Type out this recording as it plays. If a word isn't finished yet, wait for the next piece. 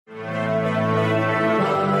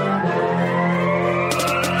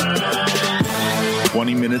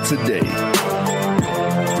minutes a day,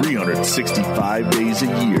 365 days a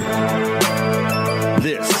year.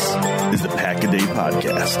 This is the Pack-A-Day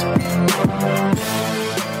Podcast.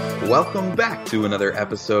 Welcome back to another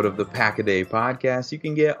episode of the Pack-A-Day Podcast. You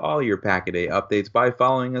can get all your Pack-A-Day updates by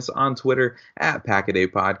following us on Twitter at Pack-A-Day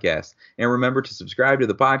Podcast. And remember to subscribe to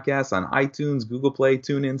the podcast on iTunes, Google Play,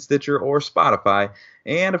 TuneIn, Stitcher, or Spotify.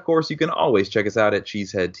 And, of course, you can always check us out at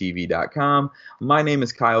cheeseheadtv.com. My name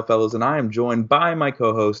is Kyle Fellows, and I am joined by my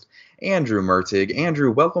co-host, Andrew Mertig.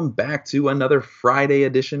 Andrew, welcome back to another Friday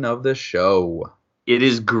edition of the show. It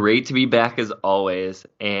is great to be back as always,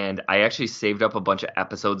 and I actually saved up a bunch of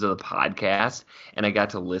episodes of the podcast, and I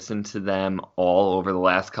got to listen to them all over the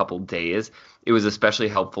last couple days. It was especially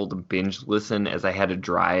helpful to binge listen as I had to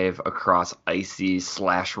drive across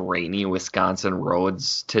icy/rainy Wisconsin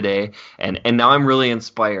roads today, and now I'm really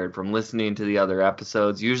inspired from listening to the other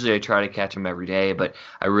episodes. Usually I try to catch them every day, but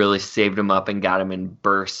I really saved them up and got them in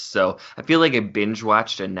bursts, so I feel like I binge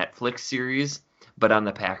watched a Netflix series, but on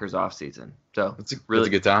the Packers offseason. So it's a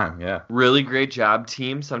good time, yeah. Really great job,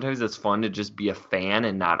 team. Sometimes it's fun to just be a fan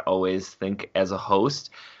and not always think as a host.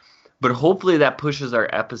 But hopefully that pushes our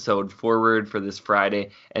episode forward for this Friday.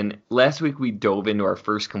 And last week we dove into our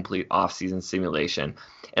first complete offseason simulation.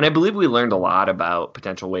 And I believe we learned a lot about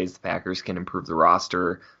potential ways the Packers can improve the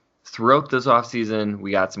roster throughout this offseason.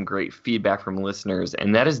 We got some great feedback from listeners,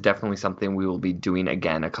 and that is definitely something we will be doing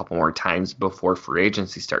again a couple more times before free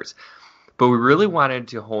agency starts. But we really wanted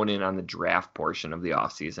to hone in on the draft portion of the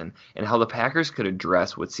offseason and how the Packers could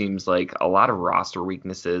address what seems like a lot of roster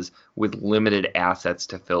weaknesses with limited assets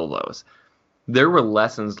to fill those. There were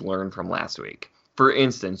lessons learned from last week. For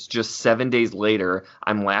instance, just 7 days later,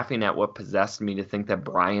 I'm laughing at what possessed me to think that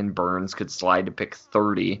Brian Burns could slide to pick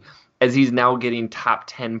 30, as he's now getting top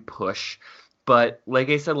 10 push. But like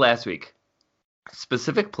I said last week,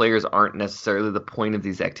 specific players aren't necessarily the point of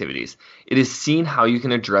these activities. It is seeing how you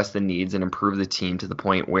can address the needs and improve the team to the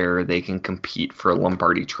point where they can compete for a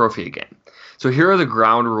Lombardi trophy again. So here are the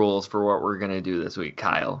ground rules for what we're going to do this week,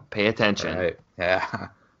 Kyle. Pay attention. Right. Yeah.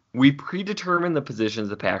 We predetermine the positions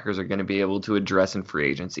the Packers are going to be able to address in free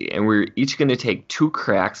agency, and we're each going to take 2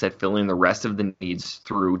 cracks at filling the rest of the needs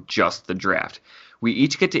through just the draft. We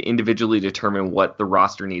each get to individually determine what the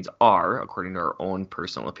roster needs are, according to our own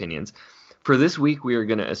personal opinions. For this week, we are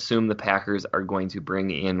going to assume the Packers are going to bring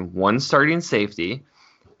in 1 starting safety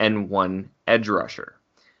and 1 edge rusher.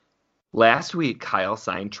 Last week, Kyle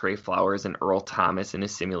signed Trey Flowers and Earl Thomas in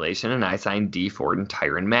his simulation, and I signed Dee Ford and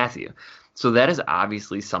Tyrann Mathieu. So that is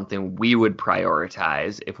obviously something we would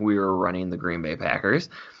prioritize if we were running the Green Bay Packers.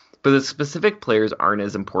 But the specific players aren't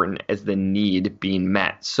as important as the need being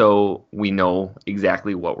met, so we know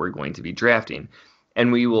exactly what we're going to be drafting.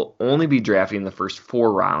 And we will only be drafting the first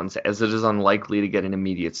 4 rounds, as it is unlikely to get an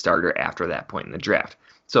immediate starter after that point in the draft.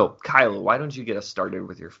 So, Kyle, why don't you get us started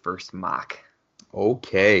with your first mock?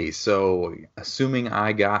 Okay, so assuming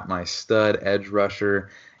I got my stud edge rusher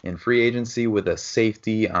in free agency with a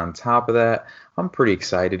safety on top of that, I'm pretty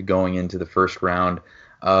excited going into the first round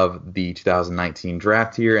of the 2019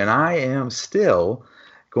 draft here, and I am still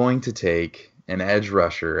going to take an edge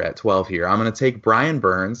rusher at 12 here. I'm going to take Brian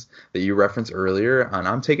Burns that you referenced earlier, and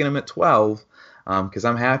I'm taking him at 12 because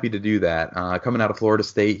I'm happy to do that. Coming out of Florida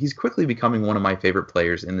State, he's quickly becoming one of my favorite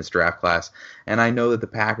players in this draft class, and I know that the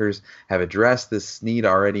Packers have addressed this need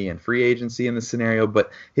already in free agency in this scenario,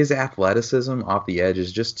 but his athleticism off the edge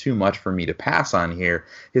is just too much for me to pass on here.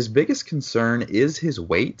 His biggest concern is his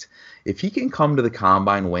weight. If he can come to the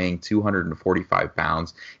combine weighing 245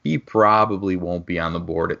 pounds, he probably won't be on the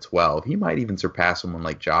board at 12. He might even surpass someone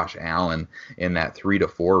like Josh Allen in that 3 to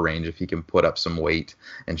 4 range if he can put up some weight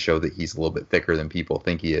and show that he's a little bit thicker than people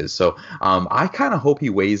think he is. So I kind of hope he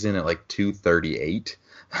weighs in at like 238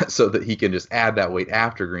 so that he can just add that weight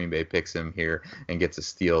after Green Bay picks him here and gets a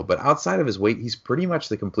steal. But outside of his weight, he's pretty much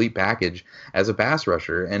the complete package as a pass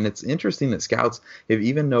rusher. And it's interesting that scouts have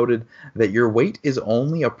even noted that your weight is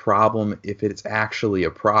only a problem if it's actually a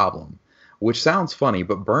problem, which sounds funny,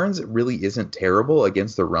 but Burns really isn't terrible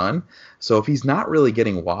against the run. So if he's not really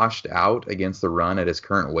getting washed out against the run at his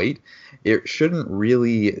current weight, it shouldn't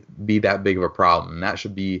really be that big of a problem. That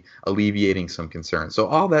should be alleviating some concern. So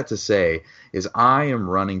all that to say is I am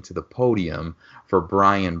running to the podium for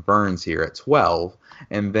Brian Burns here at 12.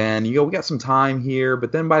 And then, we got some time here,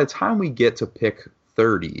 but then by the time we get to pick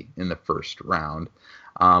 30 in the first round,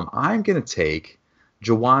 I'm going to take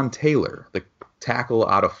Jawaan Taylor, the tackle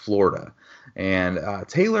out of Florida. And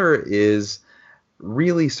Taylor is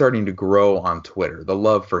really starting to grow on Twitter, the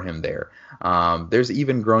love for him there. There's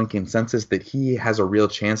even growing consensus that he has a real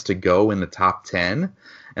chance to go in the top 10.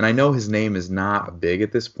 And I know his name is not big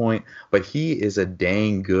at this point, but he is a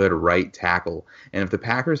dang good right tackle. And if the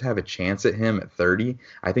Packers have a chance at him at 30,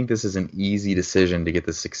 I think this is an easy decision to get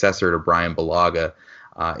the successor to Brian Bulaga.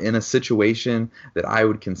 In a situation that I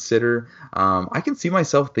would consider, I can see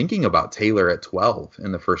myself thinking about Taylor at 12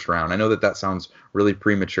 in the first round. I know that sounds really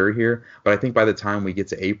premature here, but I think by the time we get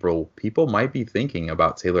to April, people might be thinking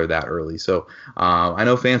about Taylor that early. So I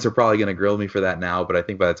know fans are probably going to grill me for that now, but I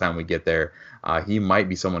think by the time we get there, he might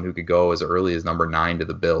be someone who could go as early as number 9 to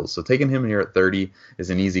the Bills. So taking him here at 30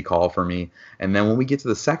 is an easy call for me. And then when we get to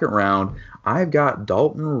the second round, I've got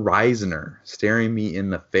Dalton Risner staring me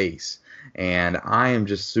in the face. And I am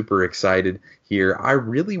just super excited here. I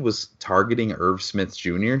really was targeting Irv Smith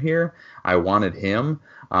Jr. here. I wanted him,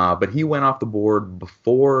 but he went off the board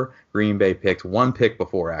before Green Bay picked, one pick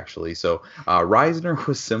before actually. So Risner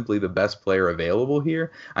was simply the best player available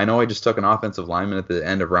here. I know I just took an offensive lineman at the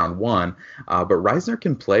end of round 1, but Risner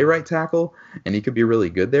can play right tackle, and he could be really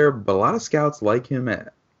good there. But a lot of scouts like him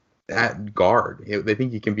at guard. They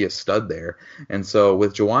think he can be a stud there. And so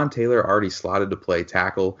with Jawaan Taylor already slotted to play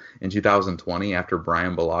tackle in 2020 after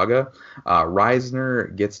Brian Bulaga,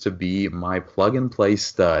 Risner gets to be my plug-and-play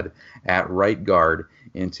stud at right guard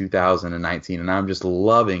in 2019. And I'm just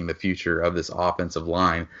loving the future of this offensive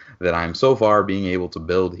line that I'm so far being able to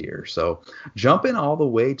build here. So jumping all the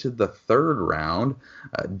way to the third round,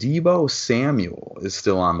 Deebo Samuel is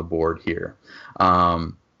still on the board here.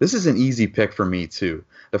 This is an easy pick for me too.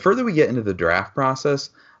 The further we get into the draft process,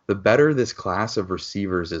 the better this class of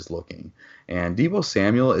receivers is looking. And Deebo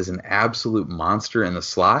Samuel is an absolute monster in the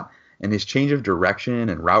slot, and his change of direction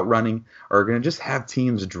and route running are going to just have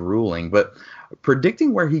teams drooling. But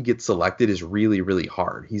predicting where he gets selected is really, really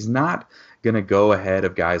hard. He's not going to go ahead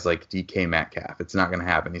of guys like DK Metcalf. It's not going to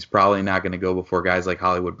happen. He's probably not going to go before guys like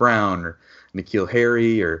Hollywood Brown or N'Keal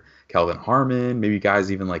Harry or Kelvin Harmon, maybe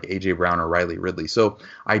guys even like A.J. Brown or Riley Ridley. So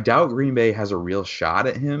I doubt Green Bay has a real shot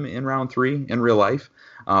at him in round 3 in real life.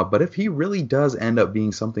 But if he really does end up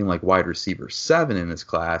being something like wide receiver 7 in this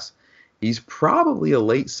class, he's probably a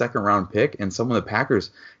late second round pick and someone the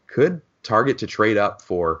Packers could target to trade up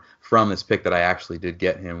from this pick that I actually did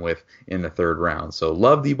get him with in the third round. So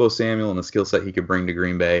love Deebo Samuel and the skill set he could bring to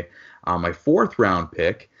Green Bay. My fourth round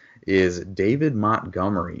pick is David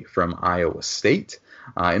Montgomery from Iowa State.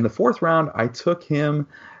 In the fourth round, I took him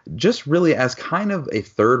just really as kind of a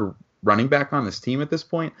third running back on this team at this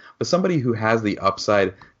point, but somebody who has the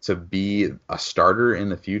upside to be a starter in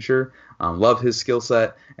the future. Love his skill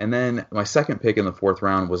set. And then my second pick in the fourth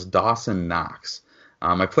round was Dawson Knox.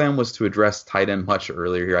 My plan was to address tight end much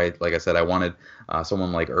earlier here. Like I said, I wanted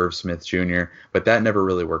someone like Irv Smith Jr., but that never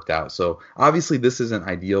really worked out. So obviously this isn't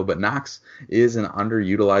ideal, but Knox is an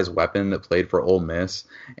underutilized weapon that played for Ole Miss,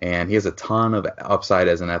 and he has a ton of upside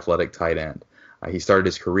as an athletic tight end. He started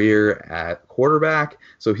his career at quarterback,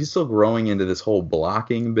 so he's still growing into this whole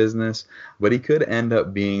blocking business, but he could end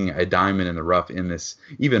up being a diamond in the rough in this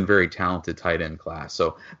even very talented tight end class.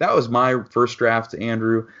 So that was my first draft,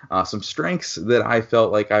 Andrew. Some strengths that I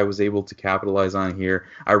felt like I was able to capitalize on here.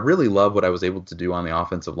 I really love what I was able to do on the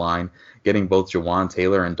offensive line. Getting both Jawaan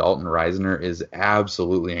Taylor and Dalton Risner is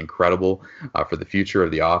absolutely incredible for the future of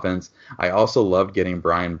the offense. I also loved getting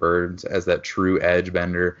Brian Burns as that true edge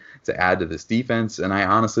bender to add to this defense, and I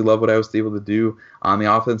honestly love what I was able to do on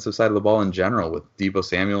the offensive side of the ball in general with Deebo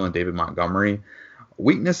Samuel and David Montgomery.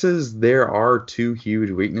 Weaknesses, there are two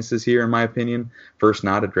huge weaknesses here in my opinion. First,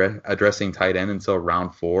 not addressing tight end until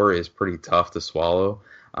round 4 is pretty tough to swallow.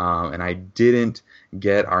 And I didn't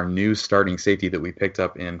get our new starting safety that we picked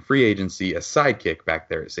up in free agency, a sidekick back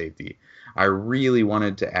there at safety. I really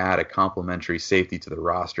wanted to add a complementary safety to the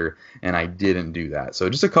roster, and I didn't do that. So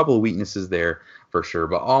just a couple of weaknesses there for sure.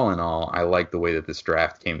 But all in all, I like the way that this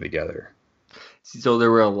draft came together. So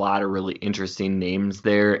there were a lot of really interesting names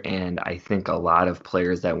there, and I think a lot of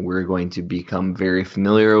players that we're going to become very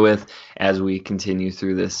familiar with as we continue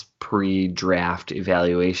through this pre-draft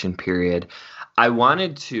evaluation period. I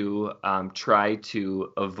wanted to try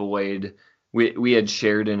to avoid, we had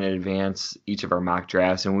shared in advance each of our mock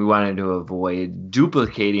drafts, and we wanted to avoid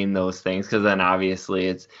duplicating those things because then obviously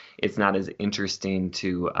it's not as interesting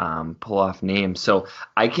to pull off names. So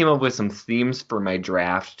I came up with some themes for my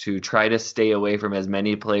draft to try to stay away from as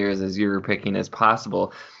many players as you were picking as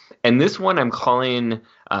possible. And this one I'm calling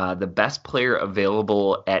the best player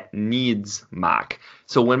available at needs mock.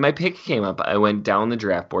 So when my pick came up, I went down the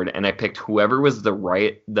draft board and I picked whoever was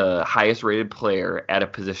the highest rated player at a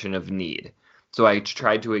position of need. So I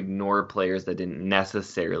tried to ignore players that didn't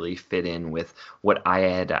necessarily fit in with what I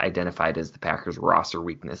had identified as the Packers roster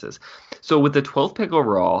weaknesses. So with the 12th pick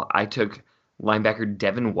overall, I took linebacker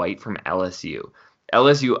Devin White from LSU.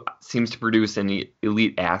 LSU seems to produce an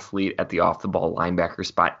elite athlete at the off-the-ball linebacker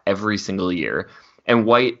spot every single year, and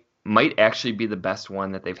White might actually be the best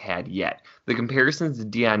one that they've had yet. The comparisons to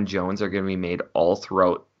Deion Jones are going to be made all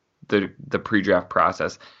throughout the pre-draft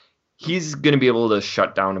process. He's going to be able to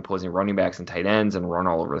shut down opposing running backs and tight ends and run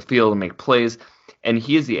all over the field and make plays, and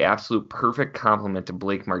he is the absolute perfect complement to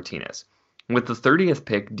Blake Martinez. With the 30th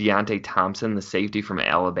pick, Deontay Thompson, the safety from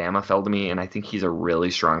Alabama, fell to me, and I think he's a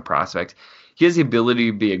really strong prospect. He has the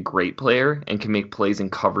ability to be a great player and can make plays in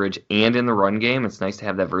coverage and in the run game. It's nice to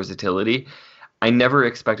have that versatility. I never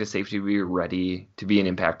expect a safety to be ready to be an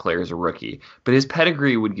impact player as a rookie, but his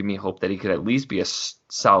pedigree would give me hope that he could at least be a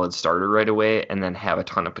solid starter right away and then have a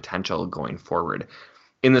ton of potential going forward.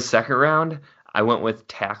 In the second round, I went with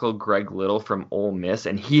tackle Greg Little from Ole Miss,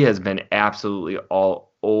 and he has been absolutely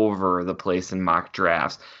all over the place in mock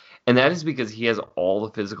drafts. And that is because he has all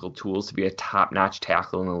the physical tools to be a top-notch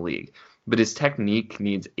tackle in the league, but his technique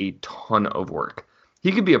needs a ton of work.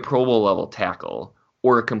 He could be a Pro Bowl level tackle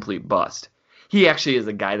or a complete bust. He actually is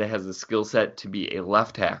a guy that has the skill set to be a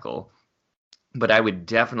left tackle, but I would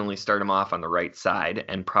definitely start him off on the right side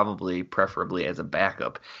and preferably as a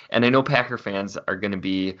backup. And I know Packer fans are going to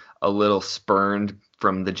be a little spurned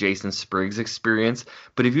from the Jason Spriggs experience,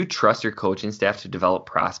 but if you trust your coaching staff to develop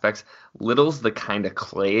prospects, Little's the kind of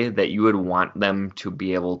clay that you would want them to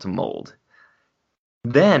be able to mold.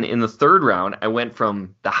 Then in the third round, I went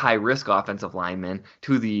from the high-risk offensive lineman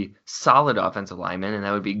to the solid offensive lineman, and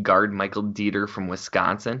that would be guard Michael Dieter from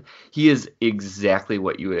Wisconsin. He is exactly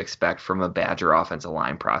what you would expect from a Badger offensive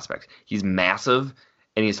line prospect. He's massive,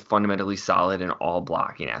 and he's fundamentally solid in all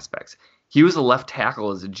blocking aspects. He was a left tackle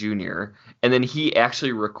as a junior, and then he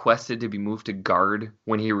actually requested to be moved to guard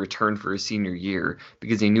when he returned for his senior year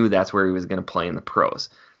because he knew that's where he was going to play in the pros.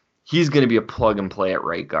 He's going to be a plug and play at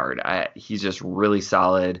right guard. He's just really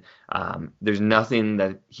solid. There's nothing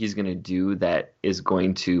that he's going to do that is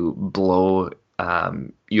going to blow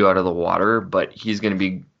you out of the water, but he's going to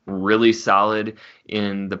be really solid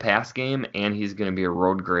in the pass game, and he's going to be a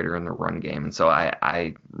road grader in the run game. And so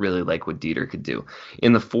I really like what Dieter could do.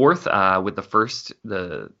 In the fourth, with the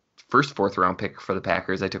first fourth round pick for the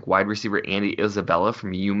Packers, I took wide receiver Andy Isabella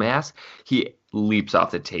from UMass. He leaps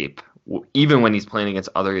off the tape. Even when he's playing against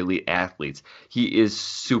other elite athletes, he is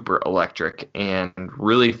super electric, and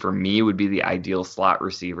really for me would be the ideal slot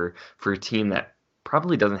receiver for a team that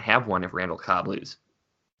probably doesn't have one if Randall Cobb leaves.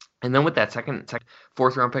 And then with that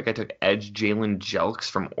fourth round pick, I took edge Jalen Jelks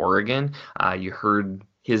from Oregon. You heard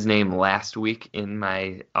his name last week in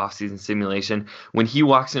my offseason simulation. When he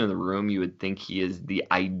walks into the room, you would think he is the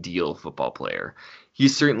ideal football player.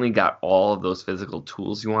 He's certainly got all of those physical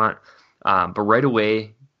tools you want, but right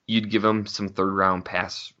away, you'd give him some third-round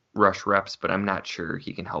pass rush reps, but I'm not sure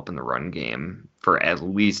he can help in the run game for at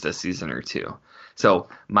least a season or two. So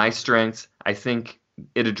my strengths, I think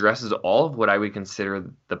it addresses all of what I would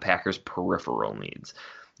consider the Packers' peripheral needs.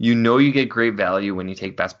 You know you get great value when you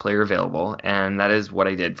take best player available, and that is what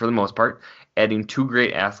I did for the most part. Adding two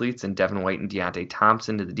great athletes in Devin White and Deontay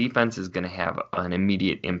Thompson to the defense is going to have an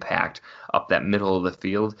immediate impact up that middle of the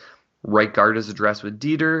field. Right guard is addressed with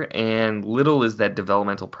Dieter, and Little is that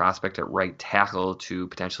developmental prospect at right tackle to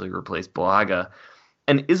potentially replace Bulaga.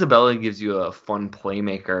 And Isabella gives you a fun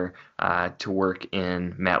playmaker to work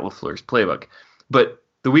in Matt LaFleur's playbook. But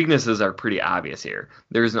the weaknesses are pretty obvious here.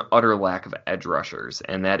 There's an utter lack of edge rushers,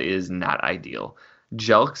 and that is not ideal.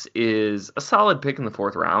 Jelks is a solid pick in the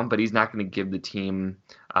fourth round, but he's not going to give the team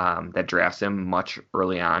that drafts him much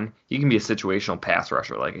early on. He can be a situational pass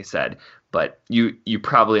rusher, like I said, but you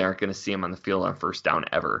probably aren't going to see him on the field on first down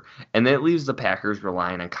ever. And that leaves the Packers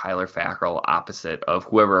relying on Kyler Fackrell opposite of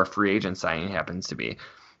whoever our free agent signing happens to be.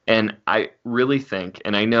 And I really think,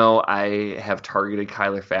 and I know I have targeted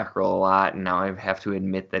Kyler Fackrell a lot, and now I have to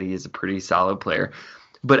admit that he is a pretty solid player.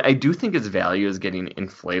 But I do think his value is getting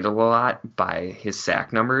inflated a lot by his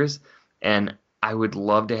sack numbers, and I would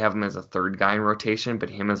love to have him as a third guy in rotation, but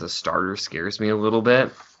him as a starter scares me a little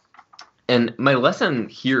bit. And my lesson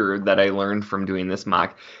here that I learned from doing this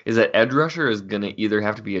mock is that edge rusher is going to either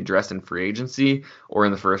have to be addressed in free agency or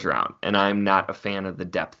in the first round. And I'm not a fan of the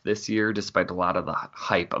depth this year, despite a lot of the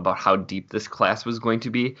hype about how deep this class was going to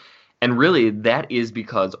be. And really, that is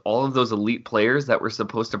because all of those elite players that were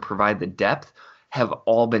supposed to provide the depth have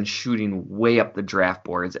all been shooting way up the draft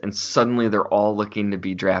boards, and suddenly they're all looking to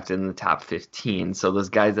be drafted in the top 15. So those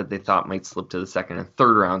guys that they thought might slip to the second and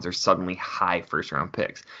third rounds are suddenly high first-round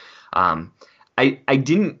picks. I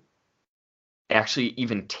didn't actually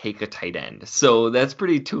even take a tight end. So that's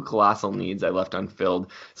two colossal needs I left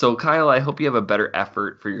unfilled. So Kyle, I hope you have a better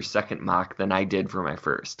effort for your second mock than I did for my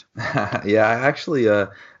first. Yeah, actually,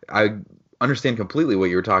 I understand completely what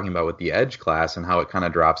you were talking about with the edge class and how it kind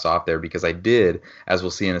of drops off there, because I did, as we'll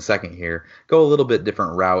see in a second here, go a little bit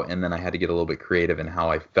different route, and then I had to get a little bit creative in how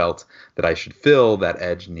I felt that I should fill that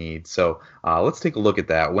edge need. So let's take a look at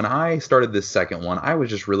that. When I started this second one, I was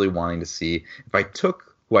just really wanting to see if I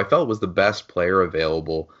took who I felt was the best player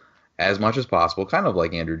available as much as possible, kind of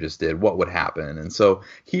like Andrew just did, what would happen. And so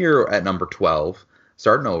here at number 12,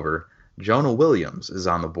 starting over, Jonah Williams is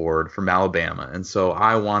on the board from Alabama. And so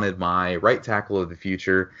I wanted my right tackle of the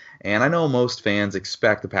future. And I know most fans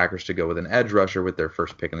expect the Packers to go with an edge rusher with their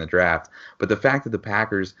first pick in the draft. But the fact that the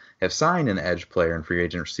Packers have signed an edge player in free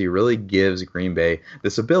agency really gives Green Bay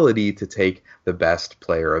this ability to take the best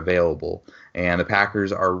player available. And the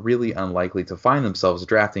Packers are really unlikely to find themselves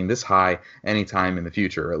drafting this high anytime in the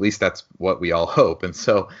future. Or at least that's what we all hope. And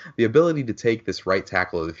so the ability to take this right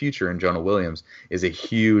tackle of the future in Jonah Williams is a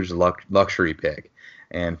huge luxury pick.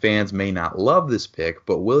 And fans may not love this pick,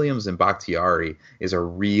 but Williams and Bakhtiari is a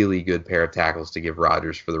really good pair of tackles to give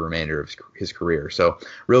Rodgers for the remainder of his career. So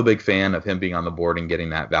real big fan of him being on the board and getting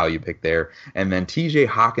that value pick there. And then TJ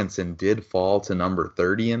Hawkinson did fall to number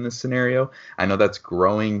 30 in this scenario. I know that's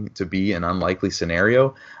growing to be an unlikely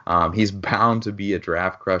scenario. He's bound to be a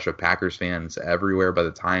draft crush of Packers fans everywhere by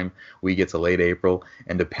the time we get to late April.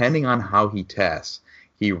 And depending on how he tests,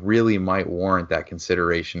 he really might warrant that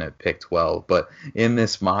consideration at pick 12. But in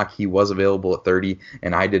this mock, he was available at 30,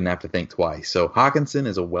 and I didn't have to think twice. So Hawkinson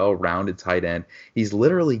is a well-rounded tight end. He's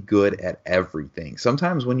literally good at everything.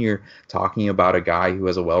 Sometimes when you're talking about a guy who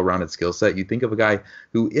has a well-rounded skill set, you think of a guy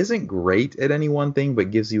who isn't great at any one thing,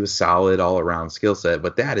 but gives you a solid all-around skill set.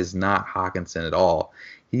 But that is not Hawkinson at all.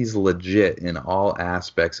 He's legit in all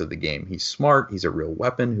aspects of the game. He's smart, he's a real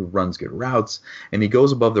weapon who runs good routes, and he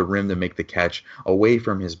goes above the rim to make the catch away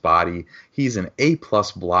from his body. He's an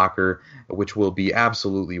A-plus blocker, which will be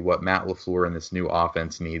absolutely what Matt LaFleur and this new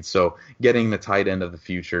offense needs. So getting the tight end of the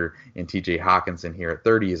future in TJ Hawkinson here at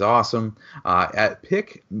 30 is awesome. Our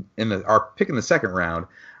pick in the second round,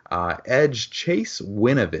 edge Chase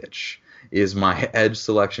Winovich is my edge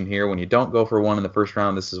selection here. When you don't go for one in the first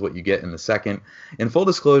round, this is what you get in the second. In full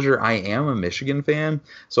disclosure, I am a Michigan fan,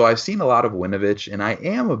 so I've seen a lot of Winovich, and I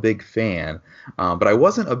am a big fan, but I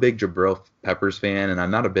wasn't a big Jabril Peppers fan, and I'm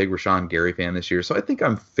not a big Rashawn Gary fan this year, so I think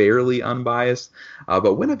I'm fairly unbiased. But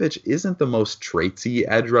Winovich isn't the most traitsy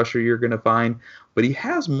edge rusher you're going to find, but he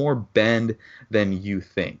has more bend than you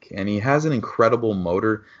think, and he has an incredible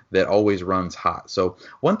motor that always runs hot. So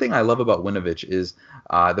one thing I love about Winovich is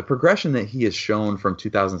the progression that he has shown from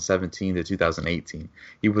 2017 to 2018.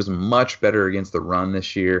 He was much better against the run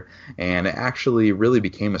this year, and it actually really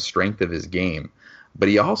became a strength of his game. But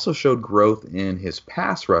he also showed growth in his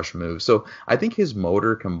pass rush moves. So I think his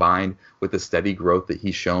motor combined with the steady growth that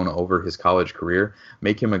he's shown over his college career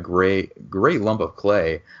make him a great lump of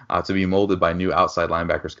clay to be molded by new outside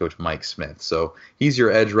linebackers coach Mike Smith. So he's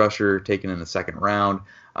your edge rusher taken in the second round.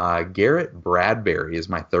 Garrett Bradbury is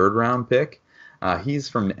my third round pick. He's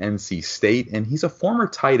from NC State, and he's a former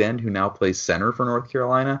tight end who now plays center for North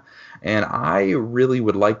Carolina. And I really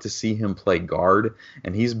would like to see him play guard,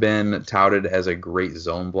 and he's been touted as a great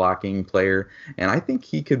zone blocking player. And I think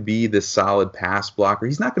he could be this solid pass blocker.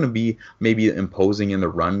 He's not going to be maybe imposing in the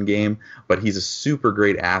run game, but he's a super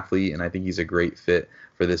great athlete, and I think he's a great fit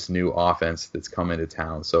for this new offense that's come into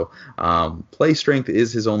town. So play strength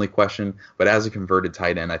is his only question, but as a converted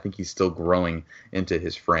tight end, I think he's still growing into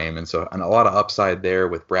his frame. And a lot of upside there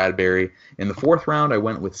with Bradbury. In the fourth round, I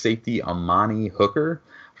went with safety Amani Hooker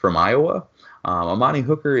from Iowa. Amani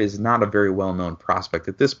Hooker is not a very well-known prospect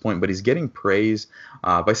at this point, but he's getting praise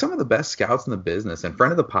by some of the best scouts in the business. And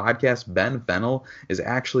friend of the podcast, Ben Fennell, is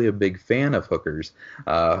actually a big fan of Hooker's.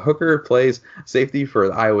 Hooker plays safety for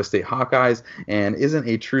the Iowa State Hawkeyes and isn't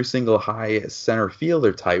a true single high center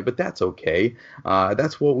fielder type, but that's okay.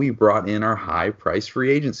 That's what we brought in our high-priced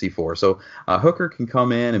free agency for. So Hooker can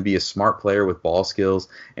come in and be a smart player with ball skills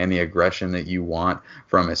and the aggression that you want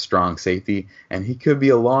from a strong safety, and he could be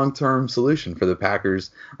a long-term solution for the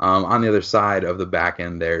Packers on the other side of the back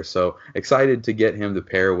end there. So excited to get him to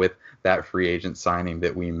pair with that free agent signing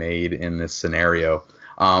that we made in this scenario.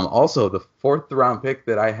 Also, the fourth round pick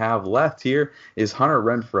that I have left here is Hunter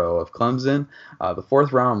Renfrow of Clemson. The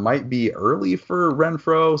fourth round might be early for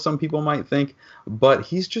Renfrow, some people might think, but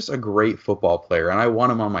he's just a great football player, and I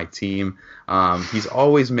want him on my team. He's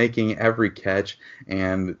always making every catch,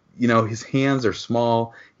 and his hands are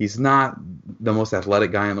small. He's not the most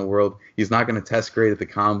athletic guy in the world. He's not going to test great at the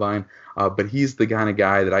combine, but he's the kind of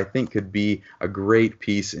guy that I think could be a great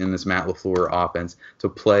piece in this Matt LaFleur offense to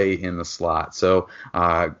play in the slot. So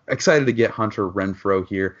excited to get Hunter Renfrow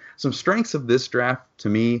here. Some strengths of this draft to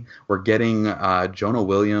me, we're getting Jonah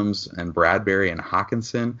Williams and Bradbury and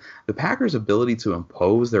Hockenson. The Packers' ability to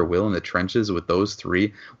impose their will in the trenches with those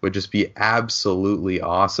three would just be absolutely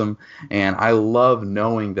awesome. And I love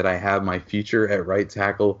knowing that I have my future at right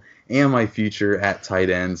tackle and my future at tight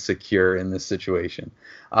end secure in this situation.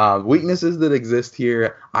 Weaknesses that exist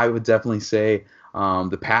here, I would definitely say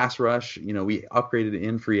the pass rush. We upgraded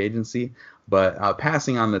in free agency, but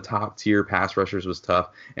passing on the top tier pass rushers was tough.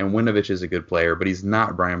 And Winovich is a good player, but he's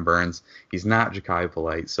not Brian Burns. He's not Ja'Kai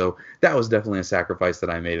Polite. So that was definitely a sacrifice that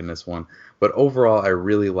I made in this one. But overall, I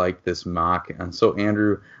really like this mock. And so,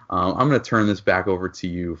 Andrew, I'm going to turn this back over to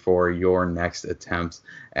you for your next attempt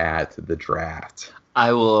at the draft.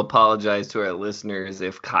 I will apologize to our listeners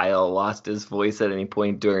if Kyle lost his voice at any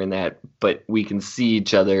point during that, but we can see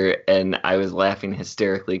each other, and I was laughing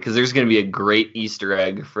hysterically because there's going to be a great Easter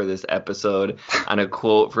egg for this episode on a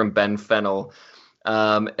quote from Ben Fennell,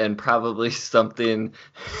 and probably something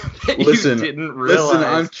that you didn't realize.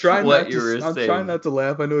 I'm trying saying. Not to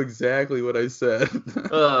laugh. I know exactly what I said.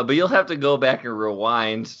 But you'll have to go back and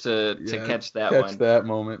rewind to catch that one. Catch that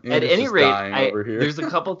moment. At any rate, there's a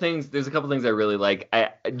couple things. I really like.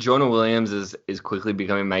 Jonah Williams is quickly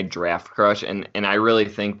becoming my draft crush, and I really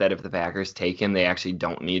think that if the Packers take him, they actually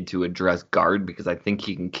don't need to address guard because I think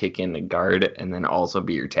he can kick in the guard and then also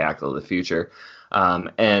be your tackle of the future.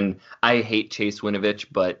 And I hate Chase Winovich,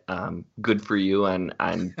 but good for you. And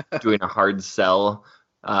I'm doing a hard sell.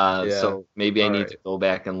 So maybe I need to go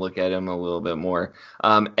back and look at him a little bit more.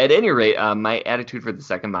 At any rate, my attitude for the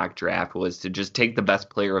second mock draft was to just take the best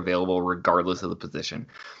player available regardless of the position.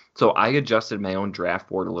 So I adjusted my own draft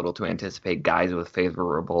board a little to anticipate guys with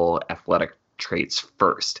favorable athletic traits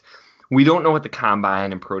first. We don't know what the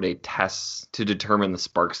Combine and Pro Day tests to determine the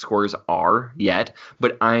SPARQ scores are yet,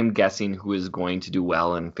 but I'm guessing who is going to do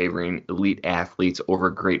well in favoring elite athletes over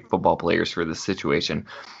great football players for this situation.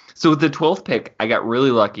 So with the 12th pick, I got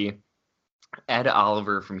really lucky. Ed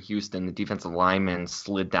Oliver from Houston, the defensive lineman,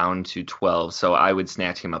 slid down to 12, so I would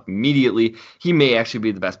snatch him up immediately. He may actually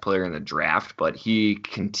be the best player in the draft, but he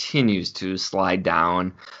continues to slide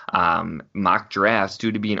down mock drafts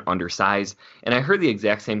due to being undersized. And I heard the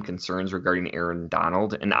exact same concerns regarding Aaron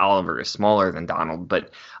Donald, and Oliver is smaller than Donald,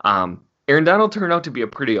 but Aaron Donald turned out to be a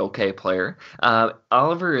pretty okay player.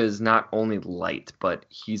 Oliver is not only light, but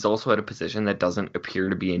he's also at a position that doesn't appear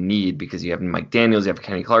to be a need because you have Mike Daniels, you have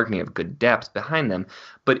Kenny Clark, and you have good depth behind them.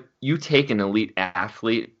 But you take an elite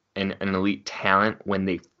athlete and an elite talent when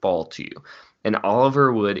they fall to you. And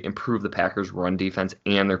Oliver would improve the Packers' run defense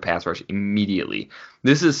and their pass rush immediately.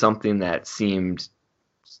 This is something that seemed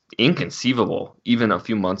inconceivable even a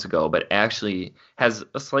few months ago, but actually has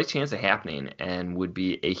a slight chance of happening and would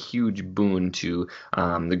be a huge boon to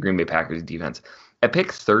the Green Bay Packers defense. At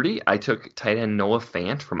pick 30, I took tight end Noah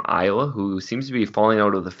Fant from Iowa, who seems to be falling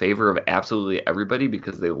out of the favor of absolutely everybody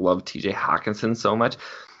because they love TJ Hockenson so much.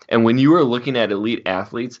 And when you are looking at elite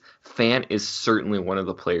athletes, Fant is certainly one of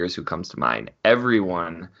the players who comes to mind.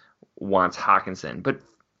 Everyone wants Hockenson, but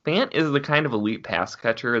Fant is the kind of elite pass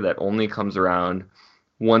catcher that only comes around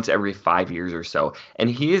once every 5 years or so. And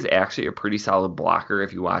he is actually a pretty solid blocker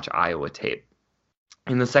if you watch Iowa tape.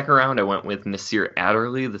 In the second round, I went with Nasir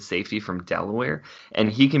Adderley, the safety from Delaware,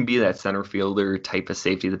 and he can be that center fielder type of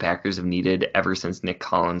safety the Packers have needed ever since Nick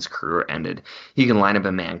Collins' career ended. He can line up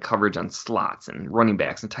in man coverage on slots and running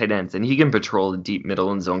backs and tight ends, and he can patrol the deep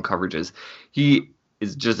middle and zone coverages. He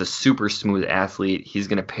is just a super smooth athlete. He's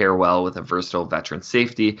going to pair well with a versatile veteran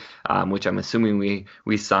safety, which I'm assuming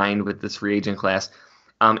we signed with this free agent class.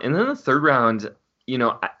 And then the third round,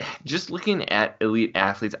 just looking at elite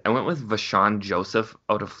athletes, I went with Vashawn Joseph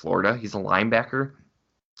out of Florida. He's a linebacker.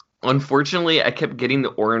 Unfortunately, I kept getting the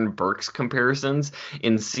Oren Burks comparisons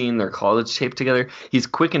in seeing their college tape together. He's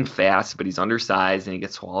quick and fast, but he's undersized and he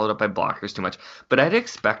gets swallowed up by blockers too much. But I'd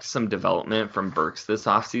expect some development from Burks this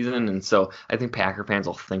offseason, and so I think Packer fans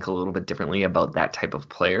will think a little bit differently about that type of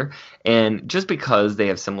player. And just because they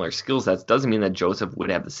have similar skill sets doesn't mean that Joseph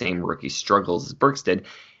would have the same rookie struggles as Burks did.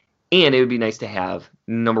 And it would be nice to have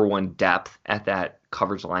number one depth at that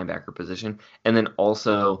coverage linebacker position, and then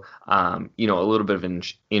also, a little bit of an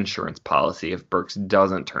insurance policy if Burks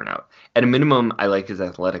doesn't turn out. At a minimum, I like his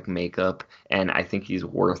athletic makeup, and I think he's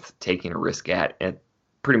worth taking a risk at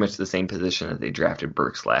pretty much the same position that they drafted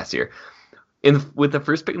Burks last year. With the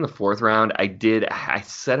first pick in the fourth round, I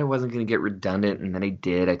said I wasn't going to get redundant, and then I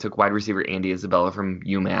did. I took wide receiver Andy Isabella from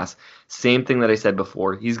UMass. Same thing that I said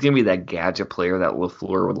before. He's going to be that gadget player that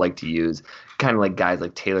LaFleur would like to use, kind of like guys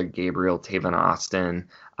like Taylor Gabriel, Tavon Austin,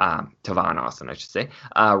 I should say,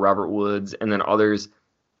 Robert Woods, and then others.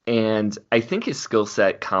 And I think his skill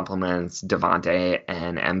set complements Devontae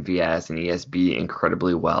and MVS and ESB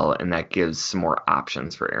incredibly well, and that gives some more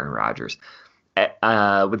options for Aaron Rodgers.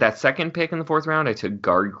 With that second pick in the fourth round, I took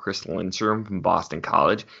guard Chris Lindstrom from Boston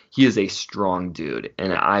College. He is a strong dude,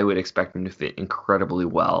 and I would expect him to fit incredibly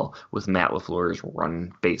well with Matt LaFleur's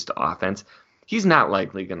run-based offense. He's not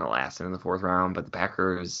likely going to last in the fourth round, but the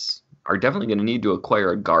Packers are definitely going to need to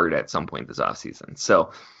acquire a guard at some point this offseason.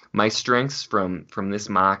 So my strengths from this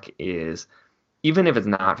mock is, even if it's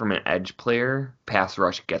not from an edge player, pass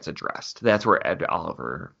rush gets addressed. That's where Ed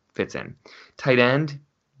Oliver fits in. Tight end,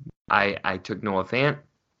 I took Noah Fant.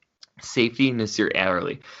 Safety, Nasir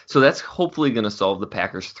Adderley. So that's hopefully going to solve the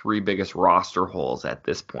Packers' three biggest roster holes at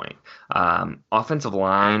this point. Offensive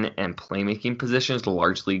line and playmaking positions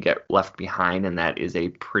largely get left behind, and that is a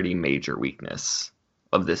pretty major weakness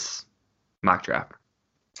of this mock draft.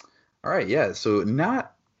 All right, yeah. So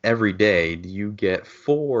not every day do you get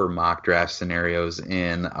 4 mock draft scenarios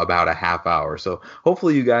in about a half hour. So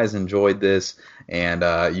hopefully you guys enjoyed this, and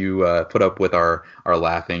you put up with our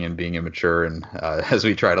laughing and being immature, and as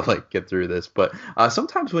we try to get through this. But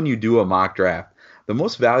sometimes when you do a mock draft, the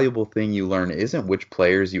most valuable thing you learn isn't which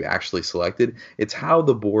players you actually selected. It's how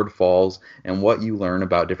the board falls and what you learn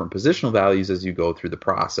about different positional values as you go through the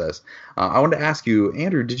process. I wanted to ask you,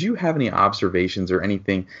 Andrew, did you have any observations or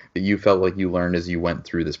anything that you felt like you learned as you went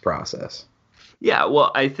through this process? Yeah,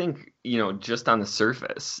 well, I think, just on the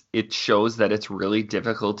surface, it shows that it's really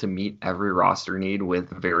difficult to meet every roster need with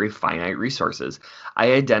very finite resources.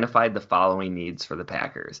 I identified the following needs for the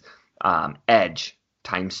Packers. Edge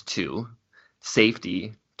times 2.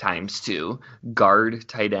 Safety times 2, guard,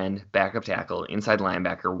 tight end, backup tackle, inside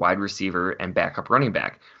linebacker, wide receiver, and backup running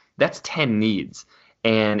back. That's 10 needs.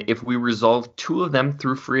 And if we resolve 2 of them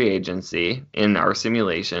through free agency in our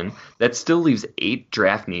simulation, that still leaves 8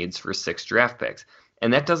 draft needs for 6 draft picks.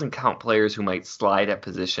 And that doesn't count players who might slide at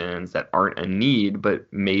positions that aren't a need, but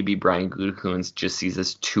maybe Brian Gutekunst just sees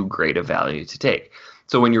as too great a value to take.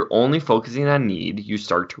 So when you're only focusing on need, you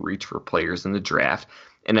start to reach for players in the draft.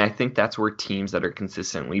 And I think that's where teams that are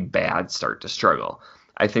consistently bad start to struggle.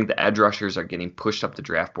 I think the edge rushers are getting pushed up the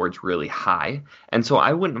draft boards really high. And so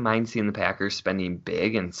I wouldn't mind seeing the Packers spending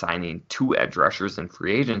big and signing 2 edge rushers in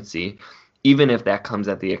free agency, even if that comes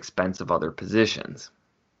at the expense of other positions.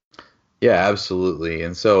 Yeah, absolutely.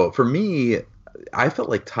 And so for me, I felt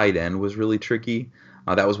like tight end was really tricky.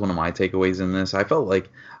 That was one of my takeaways in this. I felt like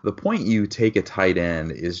the point you take a tight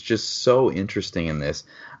end is just so interesting in this.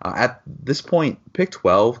 At this point, pick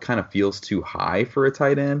 12 kind of feels too high for a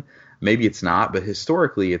tight end. Maybe it's not, but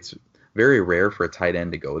historically it's very rare for a tight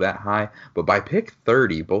end to go that high. But by pick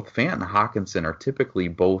 30, both Fant and Hockenson are typically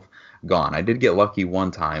both gone. I did get lucky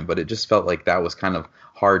one time, but it just felt like that was kind of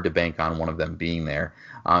hard to bank on one of them being there.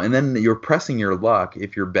 And then you're pressing your luck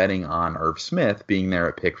if you're betting on Irv Smith being there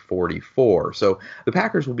at pick 44. So the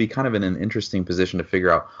Packers will be kind of in an interesting position to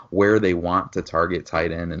figure out where they want to target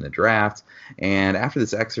tight end in the draft. And after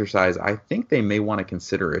this exercise, I think they may want to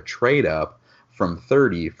consider a trade up from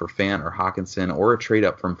 30 for Fant or Hockenson, or a trade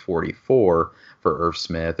up from 44 for Irv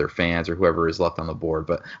Smith or Fant or whoever is left on the board.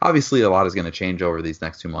 But obviously a lot is going to change over these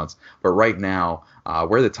next 2 months. But right now,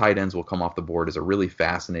 where the tight ends will come off the board is a really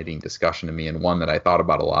fascinating discussion to me, and one that I thought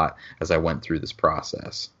about a lot as I went through this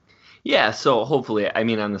process. Yeah, so hopefully,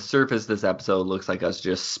 on the surface, this episode looks like us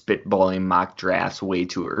just spitballing mock drafts way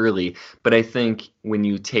too early. But I think when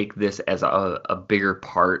you take this as a bigger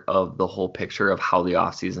part of the whole picture of how the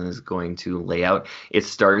offseason is going to lay out, it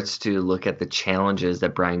starts to look at the challenges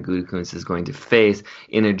that Brian Gutekunst is going to face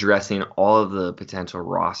in addressing all of the potential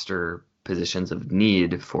roster positions of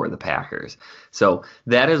need for the Packers. So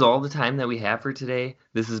that is all the time that we have for today.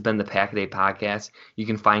 This has been the Pack-A-Day Podcast. You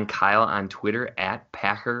can find Kyle on Twitter at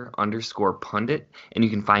Packer_pundit, and you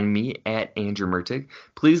can find me at Andrew Mertig.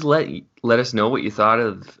 Please let us know what you thought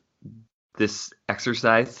of this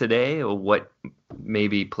exercise today, or what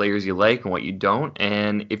maybe players you like and what you don't,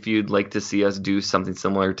 and if you'd like to see us do something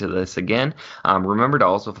similar to this again. Remember to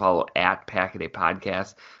also follow at Pack-A-Day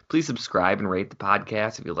Podcast. Please subscribe and rate the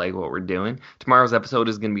podcast if you like what we're doing. Tomorrow's episode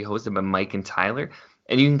is going to be hosted by Mike and Tyler,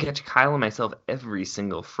 and you can catch Kyle and myself every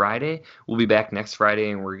single Friday. We'll be back next Friday,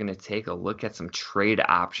 and we're going to take a look at some trade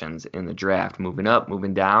options in the draft, moving up,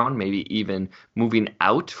 moving down, maybe even moving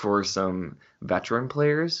out for some veteran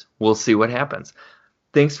players. We'll see what happens.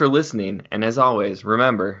 Thanks for listening, and as always,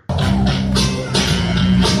 remember...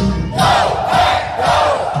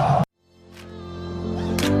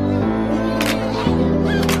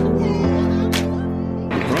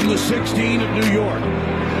 From the 16 of New York,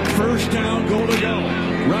 first down, goal to go.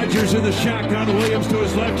 Rodgers in the shotgun, Williams to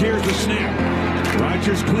his left, here's the snap.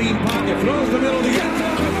 Rodgers clean pocket, throws the middle of the end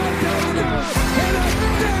zone, and a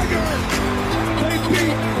dagger! They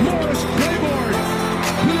beat Morris Claiborne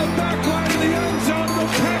to the back line of the end zone. The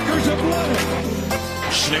Packers have won it.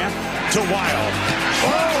 Snap to Wild.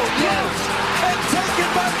 Oh, yes! And taken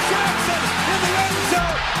by Jackson in the end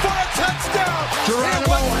zone for a touchdown.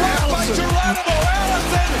 Geronimo Allison.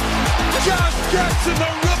 Josh Jackson,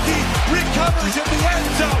 the rookie, recovers in the end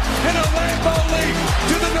zone in a Lambeau lead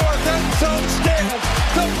to the north end zone stands.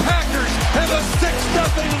 The Packers have a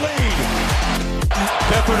 6-0 lead.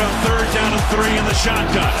 Peppered on third down and 3 in the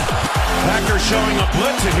shotgun. Packers showing a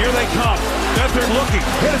blitz, and here they come. Beathard looking,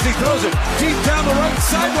 hit as he throws it deep down the right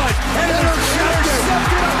sideline. And intercepted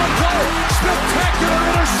on the play. Spectacular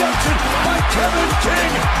interception by Kevin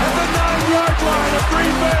King at the 9-yard line of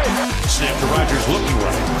Green Bay. Snap to Rodgers looking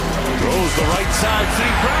right. Throws the right side.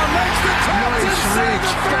 St. Brown makes the catch inside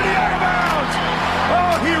the 30 out of bounds.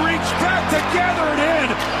 Oh, he reached back to gather it in,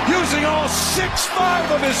 using all 6'5"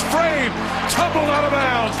 of his frame. Tumbled out of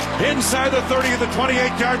bounds inside the 30 of the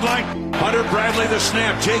 28-yard line. Hunter Bradley the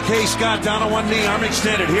snap. J.K. Scott down on one knee, arm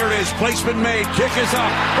extended. Here it is. Placement made. Kick is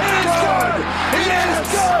up. It is good. It is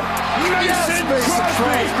good. Mason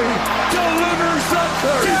Crosby delivers the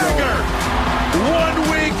dagger. 1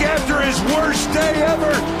 week after his worst day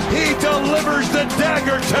ever, he delivers the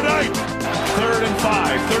dagger tonight. 3rd and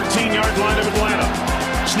 5, 13-yard line of Atlanta.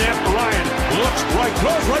 Snap, Ryan looks right,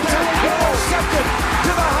 throws right to the intercepted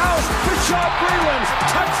to the house. Rashad Breeland,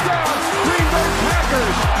 touchdown, Green Bay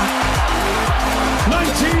Packers.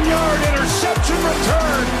 19-yard interception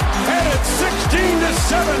return, and it's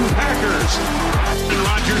 16-7 Packers. And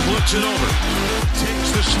Rodgers looks it over,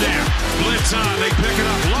 takes the snap, blitz on, they pick it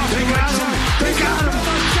up, lost it. They got him. 10,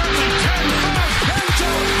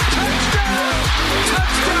 5,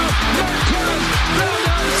 touchdown, Marquez,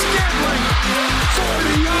 Scantling,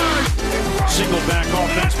 40 yards. Single back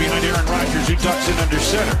offense behind Aaron Rodgers, who ducks in under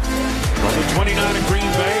center. From the 29 of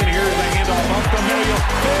Green Bay, and here's the handoff up the middle.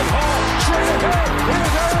 Big Hall, straight ahead.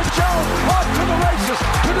 Here's Aaron Jones, off to the races,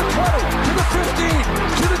 to the 20, to the 15,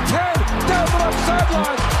 to the 10, down the left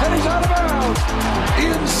sideline, and he's out of bounds.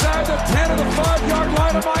 Inside the 10 of the 5-yard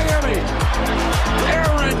line of Miami.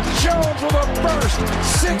 Aaron Jones with a burst,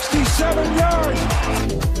 67 yards.